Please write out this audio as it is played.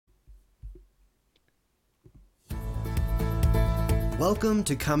Welcome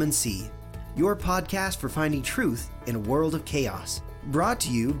to Come and See, your podcast for finding truth in a world of chaos. Brought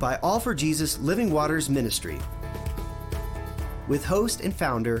to you by All for Jesus Living Waters Ministry. With host and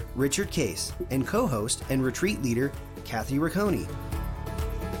founder Richard Case and co-host and retreat leader Kathy Riccone.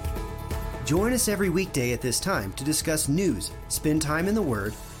 Join us every weekday at this time to discuss news, spend time in the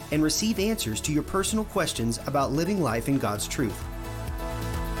Word, and receive answers to your personal questions about living life in God's truth.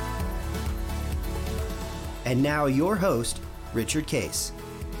 And now your host, Richard Case.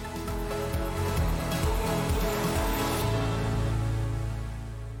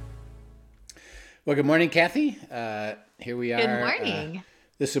 Well, good morning, Kathy. Here we are. Good morning.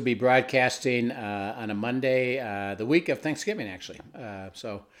 This will be broadcasting on a Monday, the week of Thanksgiving, actually.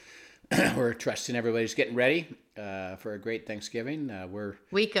 So we're trusting everybody's getting ready for a great Thanksgiving.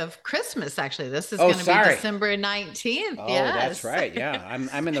 Week of Christmas, actually. This is going to be December 19th. Oh, yes. That's right. Yeah,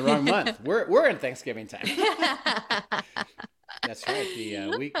 I'm in the wrong month. We're in Thanksgiving time. That's right.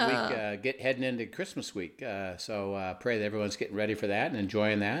 The week heading into Christmas week. So pray that everyone's getting ready for that and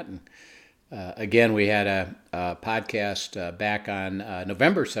enjoying that. And again, we had a podcast back on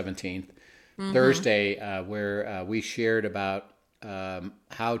November 17th, Thursday, where we shared about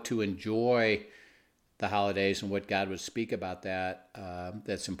how to enjoy the holidays and what God would speak about that.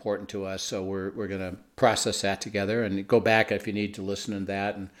 That's important to us. So we're going to process that together and go back if you need to listen to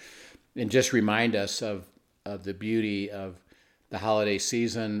that and just remind us of the beauty of the holiday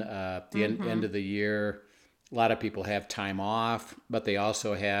season, the end of the year. A lot of people have time off, but they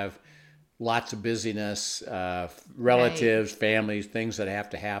also have lots of busyness, relatives, families, things that have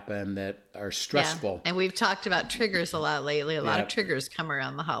to happen that are stressful. Yeah. And we've talked about triggers a lot lately. A lot of triggers come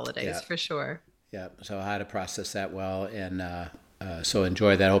around the holidays for sure. Yeah. So how to process that well. And so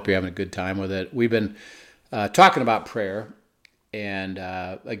enjoy that. I hope you're having a good time with it. We've been talking about prayer. And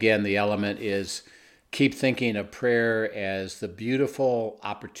again, the element is keep thinking of prayer as the beautiful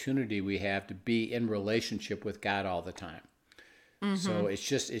opportunity we have to be in relationship with God all the time. So it's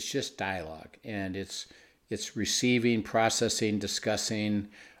just dialogue, and it's receiving, processing, discussing,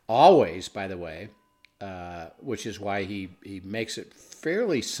 always, by the way, which is why he makes it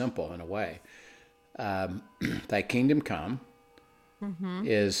fairly simple in a way. Thy kingdom come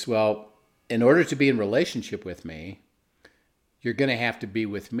is, well, in order to be in relationship with me, you're going to have to be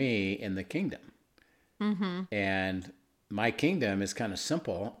with me in the kingdom. And my kingdom is kind of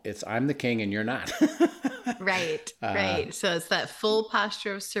simple. It's I'm the king and you're not. Right. So it's that full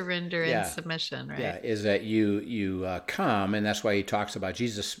posture of surrender and submission, right? Yeah, is that you come, and that's why he talks about,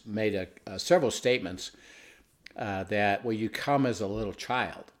 Jesus made several statements that, well, you come as a little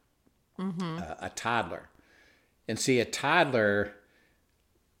child, a toddler. And see, a toddler,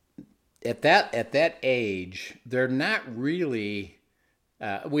 at that age, they're not really,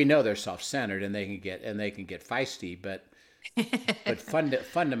 we know they're self-centered and they can get feisty, but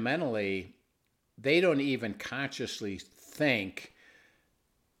fundamentally, they don't even consciously think,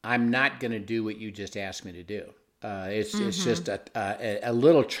 I'm not going to do what you just asked me to do. It's just a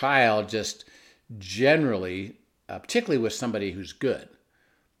little child just generally, particularly with somebody who's good,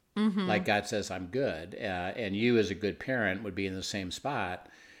 like God says, I'm good, and you as a good parent would be in the same spot,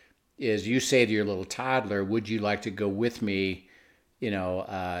 is you say to your little toddler, would you like to go with me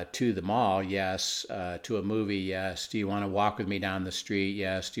to the mall? Yes. To a movie? Yes. Do you want to walk with me down the street?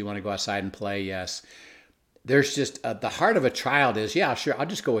 Yes. Do you want to go outside and play? Yes. There's just the heart of a child is, yeah, sure, I'll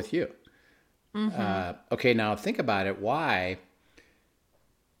just go with you. Okay, now think about it. Why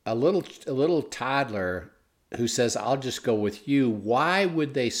a little toddler who says, I'll just go with you, why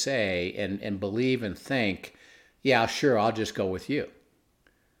would they say and believe and think, yeah, sure, I'll just go with you?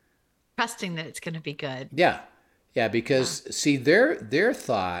 Trusting that it's going to be good. Yeah, because see, their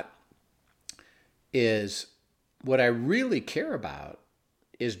thought is, what I really care about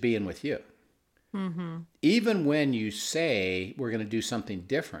is being with you. Even when you say we're going to do something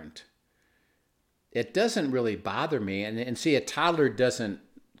different, it doesn't really bother me. And see, a toddler doesn't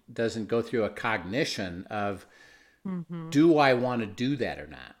go through a cognition of, do I want to do that or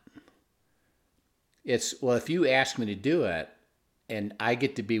not? It's, well, if you ask me to do it and I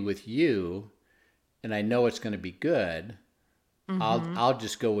get to be with you, and I know it's going to be good, I'll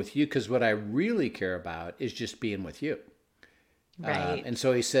just go with you, because what I really care about is just being with you. Right. And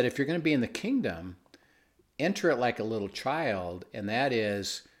so he said, if you're going to be in the kingdom, enter it like a little child, and that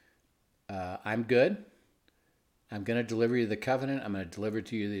is, I'm good. I'm going to deliver you the covenant. I'm going to deliver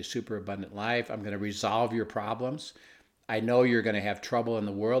to you the superabundant life. I'm going to resolve your problems. I know you're going to have trouble in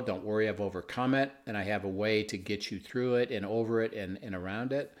the world. Don't worry, I've overcome it, and I have a way to get you through it and over it and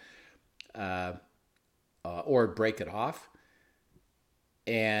around it. Or break it off.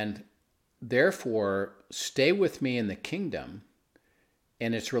 And therefore, stay with me in the kingdom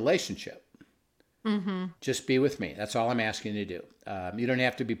and it's relationship. Just be with me. That's all I'm asking you to do. You don't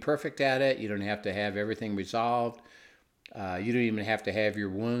have to be perfect at it. You don't have to have everything resolved. You don't even have to have your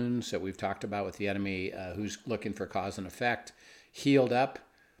wounds that we've talked about with the enemy, who's looking for cause and effect, healed up.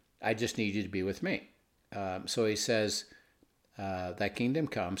 I just need you to be with me. So he says, thy kingdom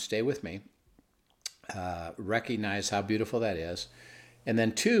come, stay with me. Recognize how beautiful that is. And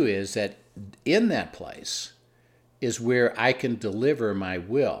then 2 is that in that place is where I can deliver my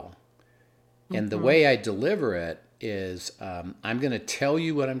will. And the way I deliver it is I'm going to tell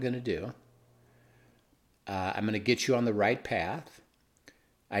you what I'm going to do. I'm going to get you on the right path.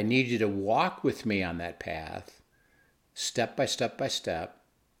 I need you to walk with me on that path, step by step by step,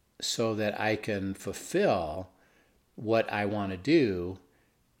 so that I can fulfill what I want to do.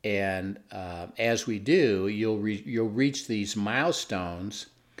 And as we do, you'll reach these milestones,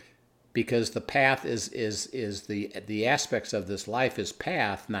 because the path is the aspects of this life is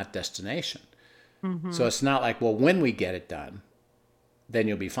path, not destination. So it's not like, well, when we get it done, then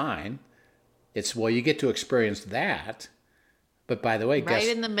you'll be fine. It's, well, you get to experience that. But by the way, right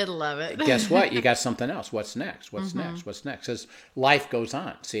in the middle of it, guess what? You got something else. What's next? What's next? What's next? Because life goes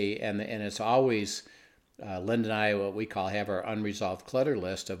on, see, and it's always, Linda and I, what we call, have our unresolved clutter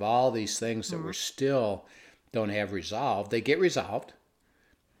list of all these things that we're still don't have resolved. They get resolved.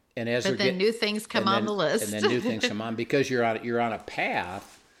 And as but then new things come on the list. And then new things come on, because you're on a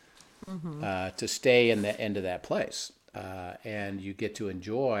path to stay in the end of that place, and you get to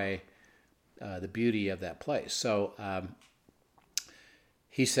enjoy the beauty of that place. So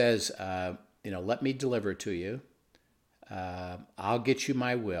he says, let me deliver to you. I'll get you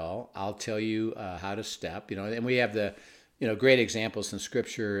my will. I'll tell you how to step. And we have the great examples in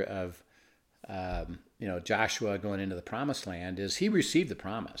Scripture of Joshua going into the promised land. Is he received the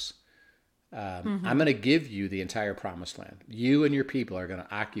promise. I'm going to give you the entire promised land. You and your people are going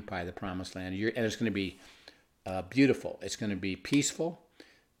to occupy the promised land. And it's going to be beautiful. It's going to be peaceful.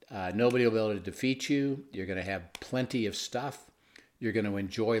 Nobody will be able to defeat you. You're going to have plenty of stuff. You're going to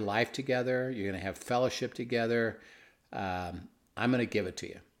enjoy life together. You're going to have fellowship together. I'm going to give it to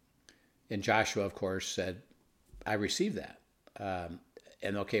you. And Joshua, of course, said, I received that.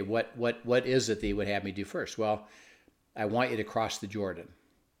 And okay, what is it that he would have me do first? Well, I want you to cross the Jordan.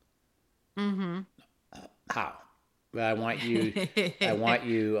 How? Well, I want you,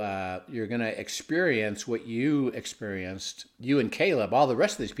 you're going to experience what you experienced. You and Caleb, all the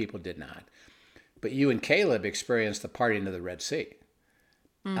rest of these people did not. But you and Caleb experienced the parting of the Red Sea.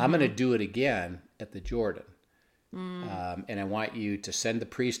 I'm going to do it again at the Jordan. And I want you to send the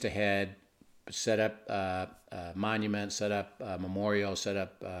priest ahead, set up monuments, set up memorials, set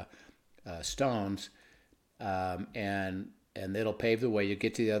up stones, and it'll pave the way. You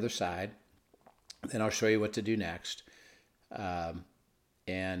get to the other side. Then I'll show you what to do next.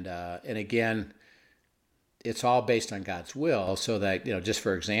 And again, it's all based on God's will. So that, just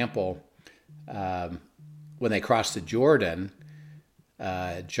for example, when they crossed the Jordan,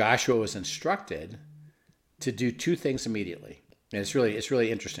 Joshua was instructed to do 2 things immediately. And it's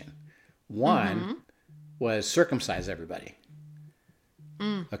really interesting. One was circumcise everybody.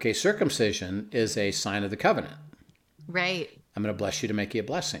 Okay, circumcision is a sign of the covenant. Right. I'm going to bless you to make you a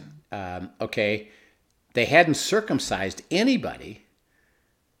blessing. Okay, they hadn't circumcised anybody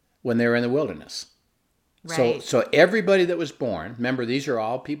when they were in the wilderness. Right. So everybody that was born, remember, these are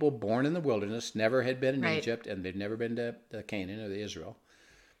all people born in the wilderness, never had been in Egypt, and they've never been to Canaan or the Israel.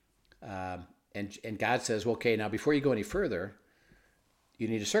 And God says, well, okay, now before you go any further, you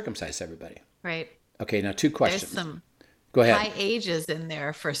need to circumcise everybody. Right. Okay, now 2 questions. There's some go ahead. high ages in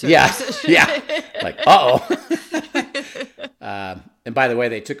there for circumcision. Yeah. Like, uh-oh. And by the way,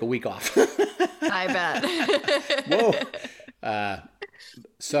 they took a week off. I bet. Whoa.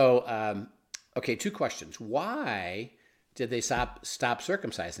 So, okay, 2 questions. Why did they stop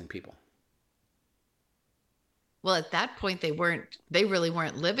circumcising people? Well, at that point, they really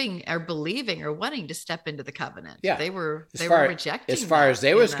weren't living or believing or wanting to step into the covenant. Yeah. They were rejecting. As far as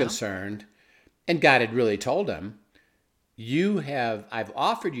they was concerned, and God had really told them, I've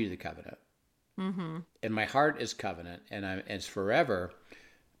offered you the covenant, and my heart is covenant, and it's forever.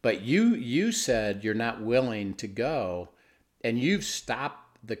 But you said you're not willing to go, and you've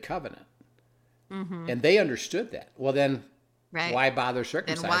stopped the covenant. And they understood that. Well, then, why bother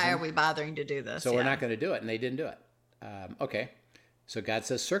circumcising? Then why are we bothering to do this? So we're not going to do it, and they didn't do it. Okay, so God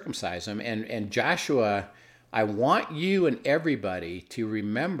says circumcise them, and Joshua, I want you and everybody to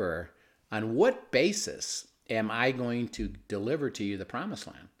remember, on what basis am I going to deliver to you the promised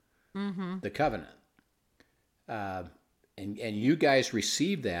land, the covenant, and you guys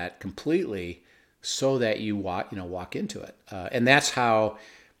receive that completely so that you walk into it. And that's how,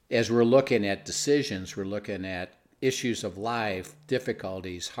 as we're looking at decisions, we're looking at issues of life,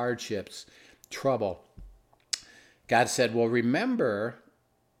 difficulties, hardships, trouble. God said, well, remember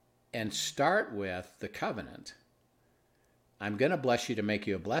and start with the covenant. I'm going to bless you to make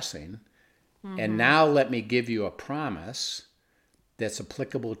you a blessing. Mm-hmm. And now let me give you a promise that's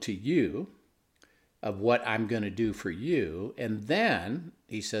applicable to you of what I'm going to do for you. And then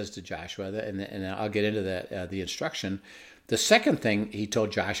he says to Joshua, and I'll get into the instruction. The second thing he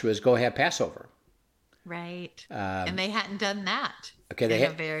told Joshua is go have Passover. Right. And they hadn't done that in a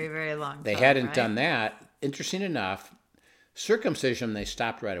very, very long time. They hadn't done that. Interesting enough, circumcision, they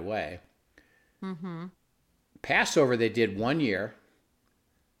stopped right away. Mm-hmm. Passover, they did 1 year,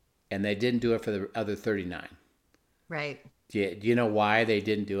 and they didn't do it for the other 39. Right. Do you know why they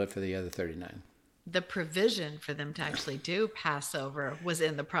didn't do it for the other 39? The provision for them to actually do Passover was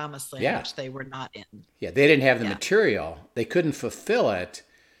in the promised land, which they were not in. Yeah, they didn't have the material. They couldn't fulfill it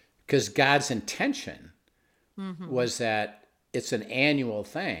because God's intention was that it's an annual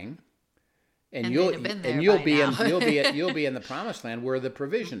thing, and you'll be in the promised land where the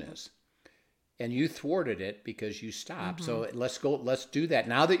provision is. And you thwarted it because you stopped. So let's do that.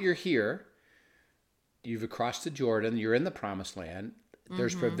 Now that you're here, you've crossed the Jordan, you're in the promised land,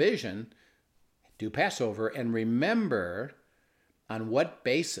 there's provision, do Passover, and remember on what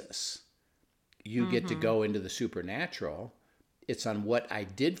basis you get to go into the supernatural. It's on what I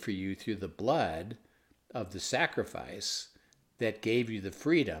did for you through the blood of the sacrifice that gave you the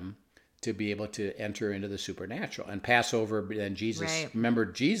freedom to be able to enter into the supernatural. And Passover, then Jesus, remember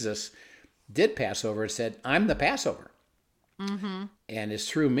Jesus did Passover and said, I'm the Passover. Mm-hmm. And it's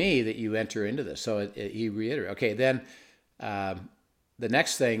through me that you enter into this. So he reiterated. Okay, then the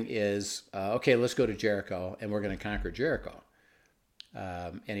next thing is, okay, let's go to Jericho, and we're going to conquer Jericho.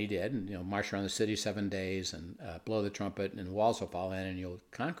 And he did, and march around the city 7 days, and blow the trumpet, and the walls will fall in, and you'll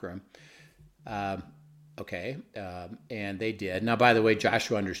conquer them. And they did. Now, by the way,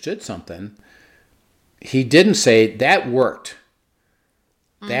 Joshua understood something. He didn't say, that worked.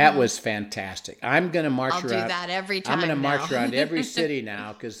 That was fantastic. I'm going to march around. I'll do that every time. I'm going to march around every city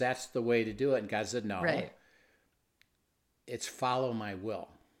now because that's the way to do it. And God said, no. Right. It's follow my will.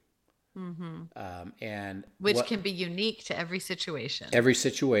 And which can be unique to every situation. Every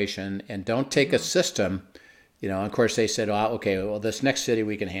situation. And don't take a system. Of course, they said, oh, okay, well, this next city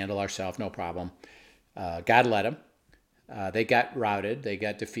we can handle ourselves, no problem. God let them. They got routed. They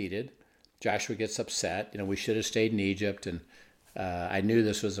got defeated. Joshua gets upset. We should have stayed in Egypt, and I knew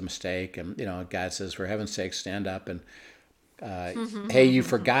this was a mistake. And, God says, for heaven's sake, stand up. And, hey, you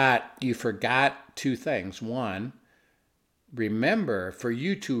forgot two things. One, remember, for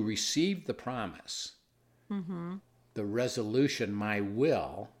you to receive the promise, the resolution, my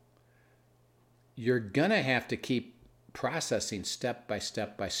will, you're going to have to keep processing step by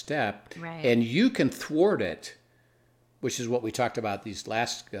step by step. Right. And you can thwart it, which is what we talked about these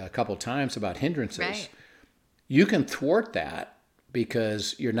last couple times about hindrances. Right. You can thwart that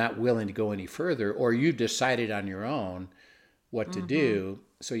because you're not willing to go any further, or you decided on your own what to do.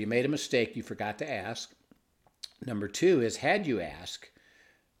 So you made a mistake. You forgot to ask. Number two is, had you asked,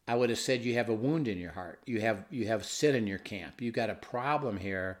 I would have said you have a wound in your heart. You have sin in your camp. You got a problem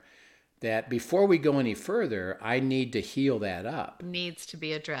here that before we go any further, I need to heal that up. Needs to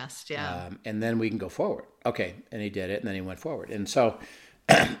be addressed, yeah. And then we can go forward. Okay, and he did it, and then he went forward. And so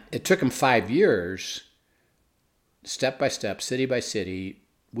it took him 5 years, step by step, city by city,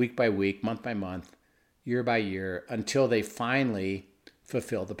 week by week, month by month, year by year, until they finally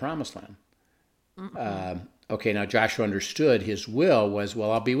fulfilled the promised land. Okay, now Joshua understood his will was,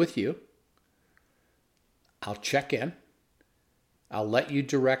 well, I'll be with you. I'll check in. I'll let you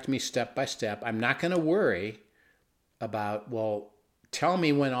direct me step by step. I'm not going to worry about, well, tell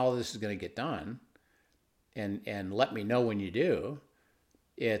me when all this is going to get done and let me know when you do.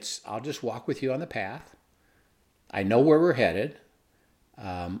 I'll just walk with you on the path. I know where we're headed.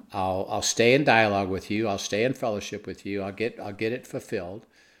 I'll stay in dialogue with you. I'll stay in fellowship with you. I'll get it fulfilled.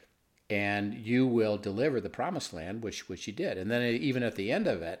 And you will deliver the promised land, which he did. And then even at the end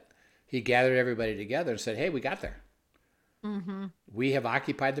of it, he gathered everybody together and said, hey, we got there. Mm-hmm. We have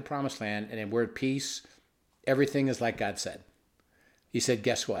occupied the promised land, and we're at peace. Everything is like God said. He said,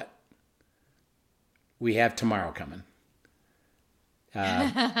 guess what? We have tomorrow coming.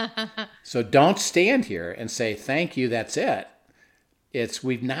 So don't stand here and say, thank you, that's it.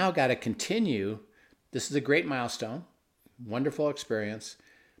 We've now got to continue. This is a great milestone, wonderful experience,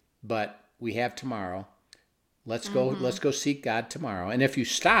 but we have tomorrow. Let's go seek God tomorrow. And if you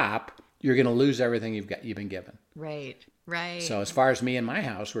stop, you're going to lose everything you've been given. Right. Right. So as far as me and my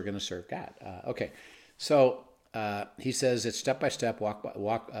house, we're going to serve God. Okay. So he says it's step by step, walk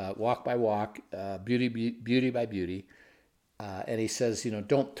by walk, beauty by beauty. And he says,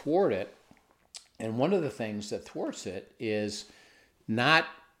 don't thwart it. And one of the things that thwarts it is not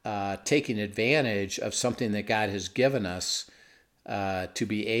taking advantage of something that God has given us to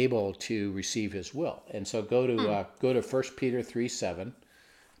be able to receive His will. And so go to 1 Peter 3:7,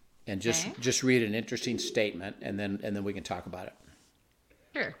 and just read an interesting statement, and then we can talk about it.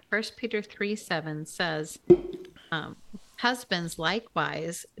 Sure. 1 Peter 3:7 says, husbands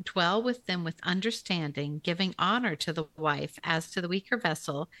likewise dwell with them with understanding, giving honor to the wife as to the weaker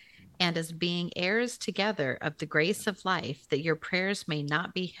vessel, and as being heirs together of the grace of life, that your prayers may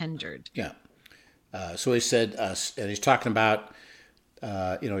not be hindered. Yeah. So he said, and he's talking about,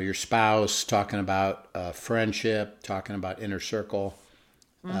 your spouse, talking about friendship, talking about inner circle.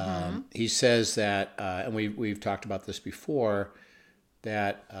 He says that, and we've talked about this before,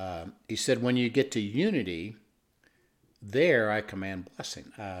 that he said, when you get to unity, there I command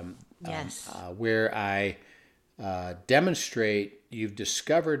blessing. Yes. Where I demonstrate you've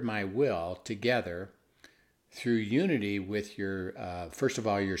discovered my will together through unity with your, first of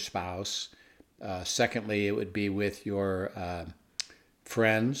all, your spouse. Secondly, it would be with your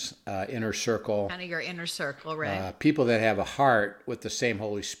friends, inner circle. Kind of your inner circle, right? People that have a heart with the same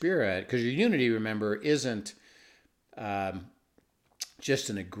Holy Spirit. Because your unity, remember, isn't just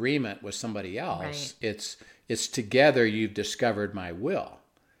an agreement with somebody else. Right. It's together you've discovered my will.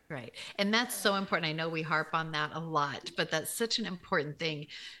 Right. And that's so important. I know we harp on that a lot, but that's such an important thing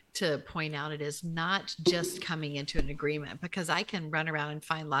to point out. It is not just coming into an agreement, because I can run around and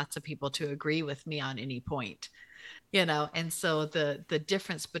find lots of people to agree with me on any point, and so the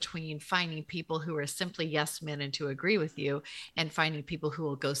difference between finding people who are simply yes men and to agree with you, and finding people who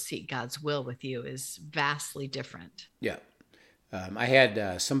will go seek God's will with you, is vastly different. Yeah. I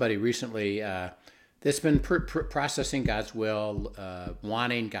had somebody recently that's been processing God's will,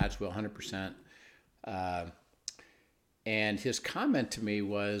 wanting God's will 100%. And his comment to me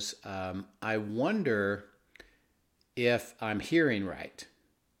was, I wonder if I'm hearing right.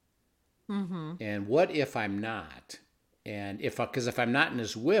 Mm-hmm. And what if I'm not? And because if I'm not in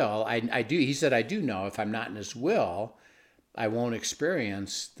His will, I do. He said, I do know if I'm not in His will, I won't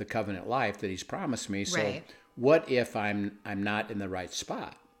experience the covenant life that He's promised me. So right. What if I'm not in the right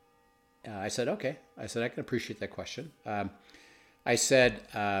spot? I said, okay. I said, I can appreciate that question. I said,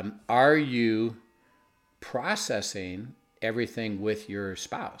 are you processing everything with your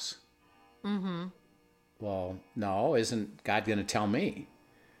spouse? Mm-hmm. Well, no. Isn't God going to tell me?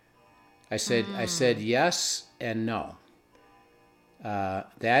 I said yes and no.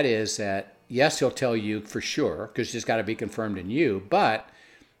 That is that, yes, He'll tell you for sure, because it's got to be confirmed in you, but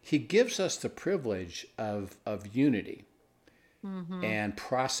He gives us the privilege of unity. Mm-hmm. And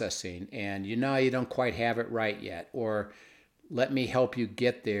processing, and you don't quite have it right yet, or let me help you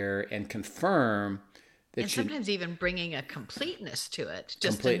get there and confirm that. And sometimes even bringing a completeness to it,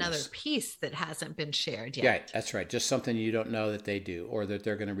 just another piece that hasn't been shared yet. Yeah, that's right. Just something you don't know that they do or that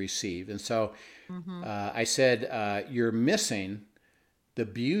they're going to receive. And so I said, you're missing the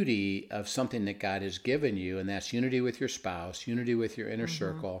beauty of something that God has given you, and that's unity with your spouse, unity with your inner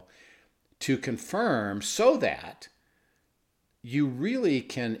circle, to confirm, so that you really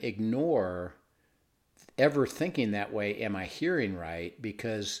can ignore ever thinking that way, am I hearing right?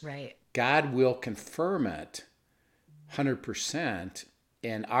 Because God will confirm it 100%.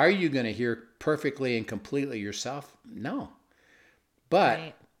 And are you going to hear perfectly and completely yourself? No.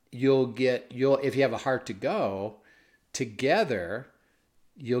 But you'll if you have a heart to go together,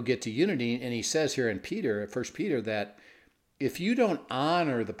 you'll get to unity. And he says here in 1 Peter, that if you don't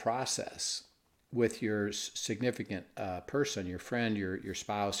honor the process with your significant person, your friend, your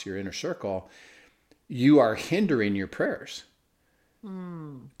spouse, your inner circle, you are hindering your prayers,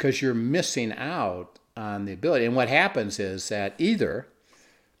 because you're missing out on the ability. And what happens is that either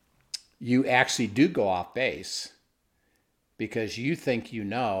you actually do go off base because you think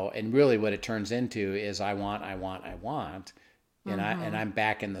and really what it turns into is I want, and I'm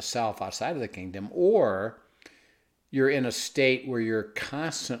back in the self outside of the kingdom, or you're in a state where you're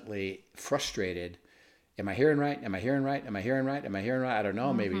constantly frustrated. Am I hearing right? Am I hearing right? Am I hearing right? Am I hearing right? I don't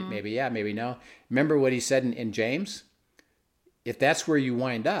know. Maybe yeah, maybe no. Remember what he said in James? If that's where you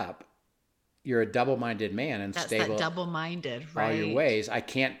wind up, you're a double-minded man and stable. That's that double-minded, right? All your ways. I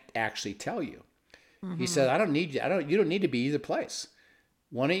can't actually tell you. He said, I don't need you. You don't need to be either place.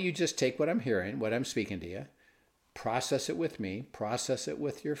 Why don't you just take what I'm hearing, what I'm speaking to you, process it with me, process it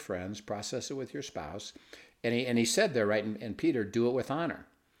with your friends, process it with your spouse. And he said there, right, in Peter, do it with honor,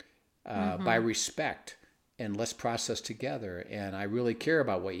 by respect, and let's process together. And I really care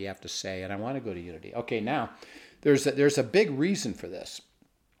about what you have to say, and I want to go to unity. Okay, now there's a big reason for this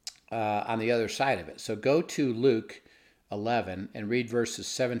on the other side of it. So go to Luke 11 and read verses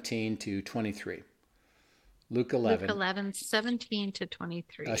 17 to 23. Luke 11. Luke 11, 17 to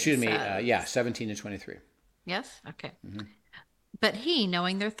 23. Excuse me. 17 to 23. Yes? Okay. Mm-hmm. But he,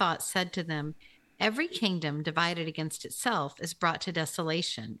 knowing their thoughts, said to them, every kingdom divided against itself is brought to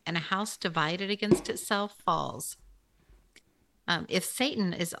desolation, and a house divided against itself falls. If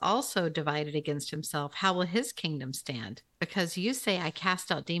Satan is also divided against himself, how will his kingdom stand? Because you say, I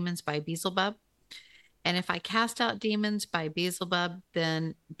cast out demons by Beelzebub. And if I cast out demons by Beelzebub,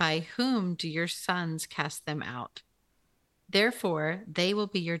 then by whom do your sons cast them out? Therefore, they will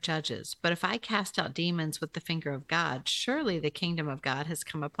be your judges. But if I cast out demons with the finger of God, surely the kingdom of God has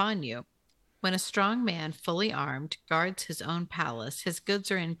come upon you. When a strong man, fully armed, guards his own palace, his goods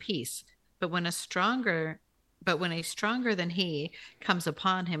are in peace. But when a stronger than he comes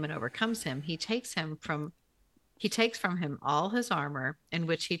upon him and overcomes him, he takes from him all his armor in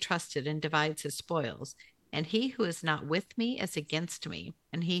which he trusted and divides his spoils. And he who is not with me is against me,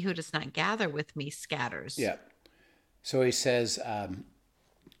 and he who does not gather with me scatters. Yeah. So he says,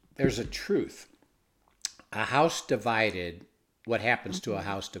 there's a truth. A house divided, what happens to a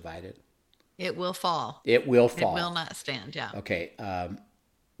house divided? It will fall. It will fall. It will not stand, yeah. Okay.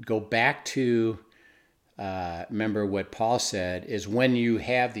 Go back to, remember what Paul said, is when you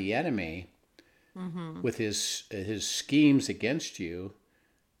have the enemy with his schemes against you,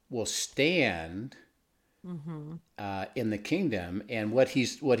 will stand in the kingdom. And what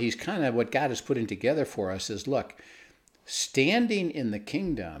God is putting together for us is, look, standing in the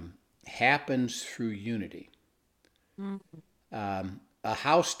kingdom happens through unity. A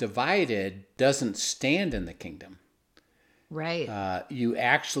house divided doesn't stand in the kingdom. Right. You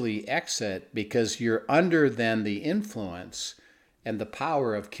actually exit because you're under then the influence and the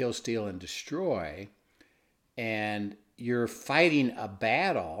power of kill, steal, and destroy. And you're fighting a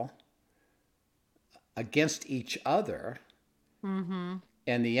battle against each other, and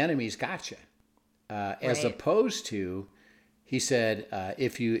the enemy's got you. As opposed to, he said,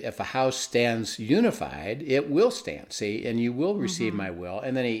 if a house stands unified, it will stand, see, and you will receive my will.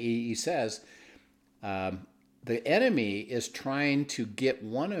 And then he says, the enemy is trying to get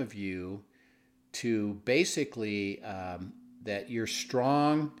one of you to basically, that you're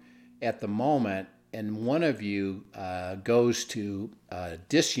strong at the moment, and one of you goes to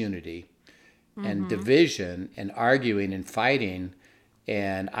disunity and division and arguing and fighting,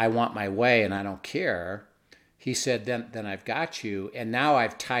 and I want my way and I don't care. He said, then I've got you, and now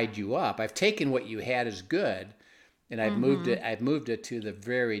I've tied you up. I've taken what you had as good, and I've moved it to the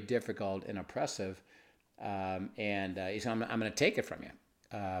very difficult and oppressive. And he said, I'm going to take it from you.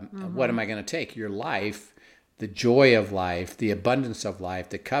 What am I going to take? Your life, the joy of life, the abundance of life,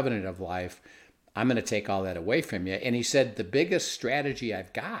 the covenant of life. I'm going to take all that away from you. And he said, the biggest strategy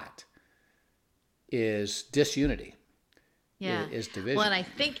I've got is disunity. Yeah. Is division. Well, and I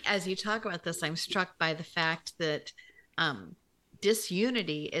think as you talk about this, I'm struck by the fact that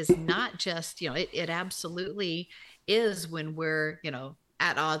disunity is not just, it absolutely is when we're,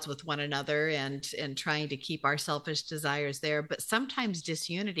 at odds with one another and trying to keep our selfish desires there. But sometimes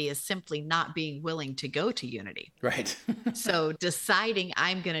disunity is simply not being willing to go to unity. Right. So deciding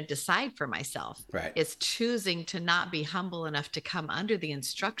I'm going to decide for myself. Right. It's choosing to not be humble enough to come under the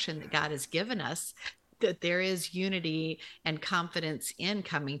instruction that God has given us, that there is unity and confidence in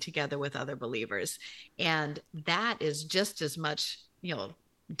coming together with other believers. And that is just as much,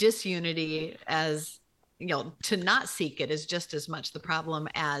 disunity as, to not seek it is just as much the problem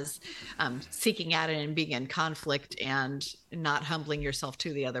as seeking out it and being in conflict and not humbling yourself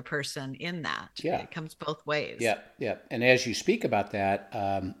to the other person in that. Yeah. It comes both ways. Yeah, yeah. And as you speak about that,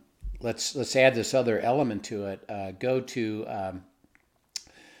 let's add this other element to it. Go to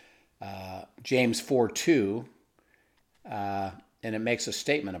James 4:2, and it makes a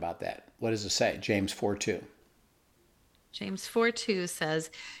statement about that. What does it say? James 4:2. James 4:2 says,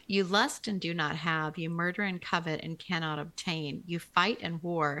 you lust and do not have, you murder and covet and cannot obtain. You fight and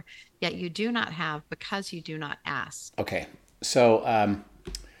war, yet you do not have because you do not ask. Okay, so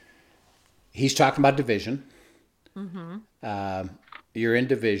he's talking about division. You're in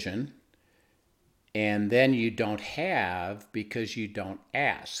division, and then you don't have because you don't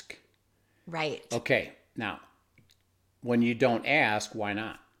ask. Right. Okay, now, when you don't ask, why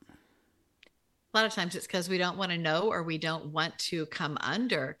not? A lot of times it's because we don't want to know, or we don't want to come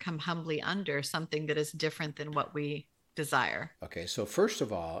humbly under something that is different than what we desire. Okay, so first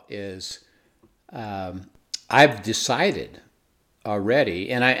of all is I've decided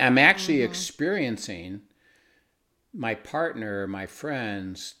already, and I'm actually experiencing my partner, my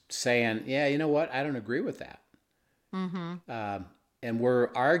friends saying, yeah, you know what? I don't agree with that. And we're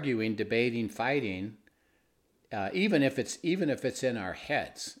arguing, debating, fighting, even if it's in our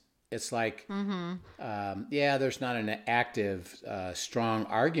heads. It's like, yeah, there's not an active, strong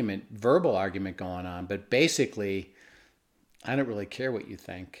argument, verbal argument going on, but basically, I don't really care what you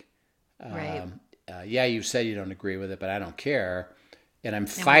think. Right. Yeah, you said you don't agree with it, but I don't care, and I'm And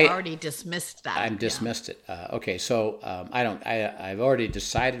we've fight. already dismissed that. I'm dismissed it. Okay, so I don't. I've already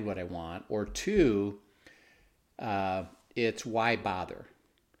decided what I want. Or two, it's why bother?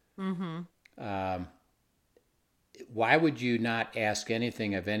 Why would you not ask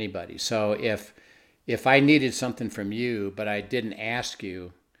anything of anybody? So if I needed something from you, but I didn't ask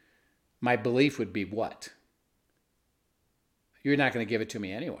you, my belief would be what? You're not going to give it to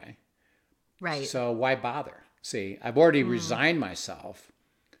me anyway. Right. So why bother? See, I've already resigned myself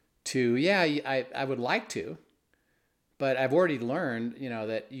to, yeah, I would like to, but I've already learned,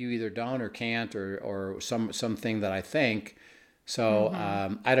 that you either don't or can't or something that I think. So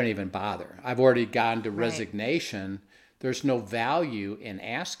I don't even bother. I've already gotten to resignation. There's no value in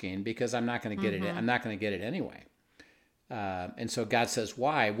asking because I'm not going to get it. I'm not going to get it anyway. And so God says,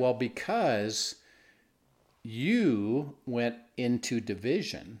 why? Well, because you went into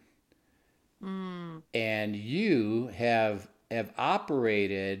division and you have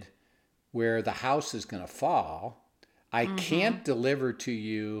operated where the house is going to fall. I can't deliver to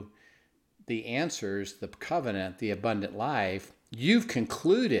you the answers, the covenant, the abundant life. You've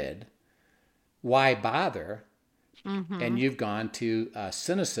concluded, why bother? And you've gone to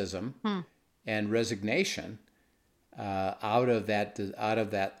cynicism and resignation out of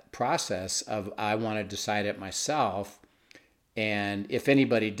that process of, I want to decide it myself. And if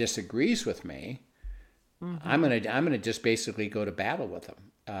anybody disagrees with me, I'm gonna just basically go to battle with them.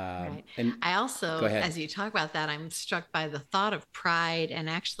 Right. And I also, go ahead. as you talk about that, I'm struck by the thought of pride, and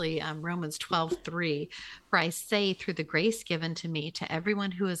actually Romans 12:3, for I say through the grace given to me to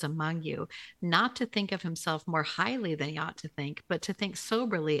everyone who is among you, not to think of himself more highly than he ought to think, but to think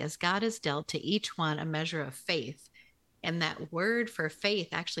soberly as God has dealt to each one a measure of faith. And that word for faith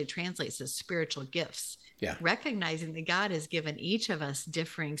actually translates as spiritual gifts. Yeah. Recognizing that God has given each of us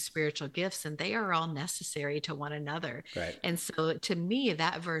differing spiritual gifts, and they are all necessary to one another. Right. And so to me,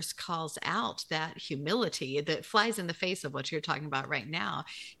 that verse calls out that humility that flies in the face of what you're talking about right now.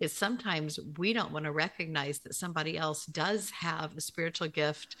 Is sometimes we don't want to recognize that somebody else does have a spiritual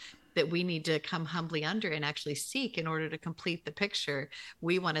gift that we need to come humbly under and actually seek in order to complete the picture.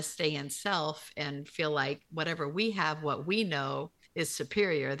 We want to stay in self and feel like whatever we have, what we know, is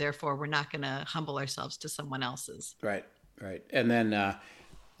superior. Therefore, we're not going to humble ourselves to someone else's. Right. And then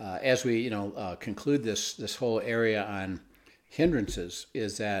as we conclude this whole area on hindrances,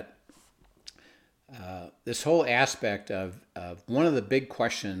 is that this whole aspect of one of the big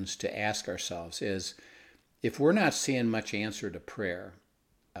questions to ask ourselves is, if we're not seeing much answer to prayer,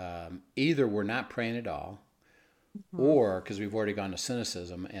 either we're not praying at all, or because we've already gone to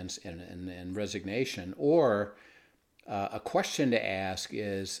cynicism and resignation, or a question to ask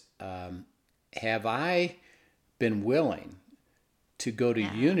is, have I been willing to go to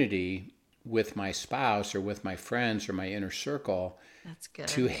unity with my spouse or with my friends or my inner circle? That's good.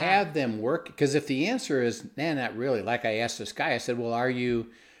 To have them work? Because if the answer is, nah, not really, like I asked this guy, I said, well, are you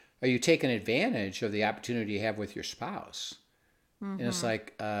taking advantage of the opportunity you have with your spouse? And it's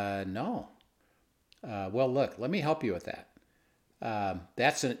like, no. Well, look, let me help you with that.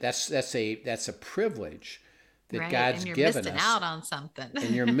 That's a privilege that God's given us. And you're missing out on something.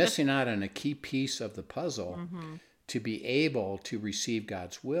 And you're missing out on a key piece of the puzzle to be able to receive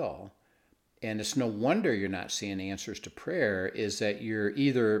God's will. And it's no wonder you're not seeing answers to prayer, is that you're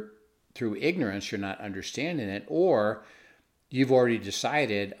either through ignorance, you're not understanding it, or you've already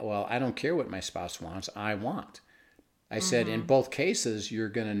decided, well, I don't care what my spouse wants, I want. I said, in both cases, you're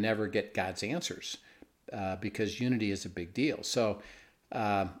going to never get God's answers because unity is a big deal. So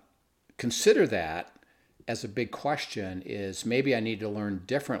consider that as a big question, is maybe I need to learn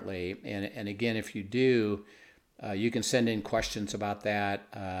differently. And again, if you do, you can send in questions about that.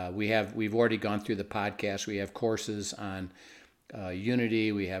 We've already gone through the podcast. We have courses on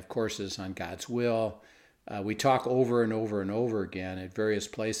unity. We have courses on God's will. We talk over and over and over again at various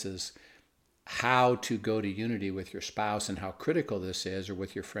places how to go to unity with your spouse and how critical this is, or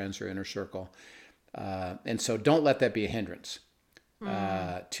with your friends or inner circle. And so don't let that be a hindrance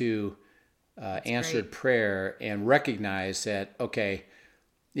to answered prayer, and recognize that, okay,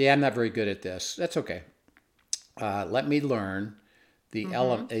 yeah, I'm not very good at this. That's okay. Let me learn the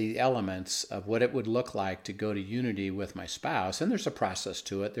elements of what it would look like to go to unity with my spouse. And there's a process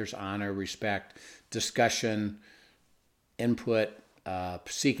to it. There's honor, respect, discussion, input,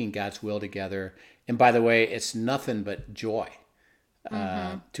 seeking God's will together. And by the way, it's nothing but joy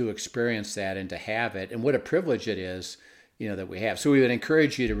to experience that and to have it. And what a privilege it is, that we have. So we would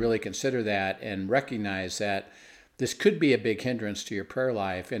encourage you to really consider that and recognize that this could be a big hindrance to your prayer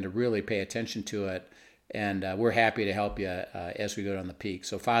life, and to really pay attention to it. And we're happy to help you as we go down the peak.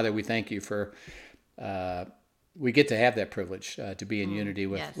 So Father, we thank you for, we get to have that privilege to be in unity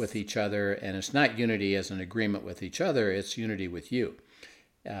with each other. And it's not unity as an agreement with each other, it's unity with you,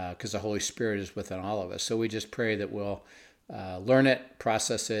 because the Holy Spirit is within all of us. So we just pray that we'll learn it,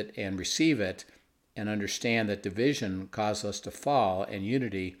 process it, and receive it, and understand that division causes us to fall, and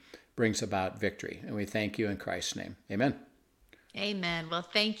unity brings about victory. And we thank you in Christ's name. Amen. Amen. Well,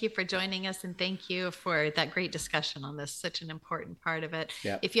 thank you for joining us, and thank you for that great discussion on this, such an important part of it.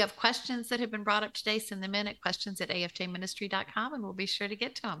 Yep. If you have questions that have been brought up today, send them in at questions@afjministry.com, and we'll be sure to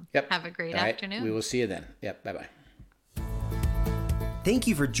get to them. Yep. Have a great All right. afternoon. We will see you then. Yep. Bye-bye. Thank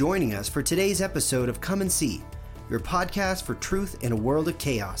you for joining us for today's episode of Come and See, your podcast for truth in a world of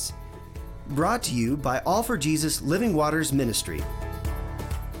chaos. Brought to you by All for Jesus Living Waters Ministry.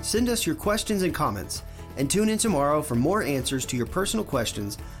 Send us your questions and comments, and tune in tomorrow for more answers to your personal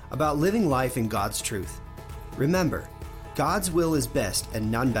questions about living life in God's truth. Remember, God's will is best and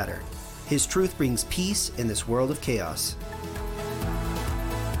none better. His truth brings peace in this world of chaos.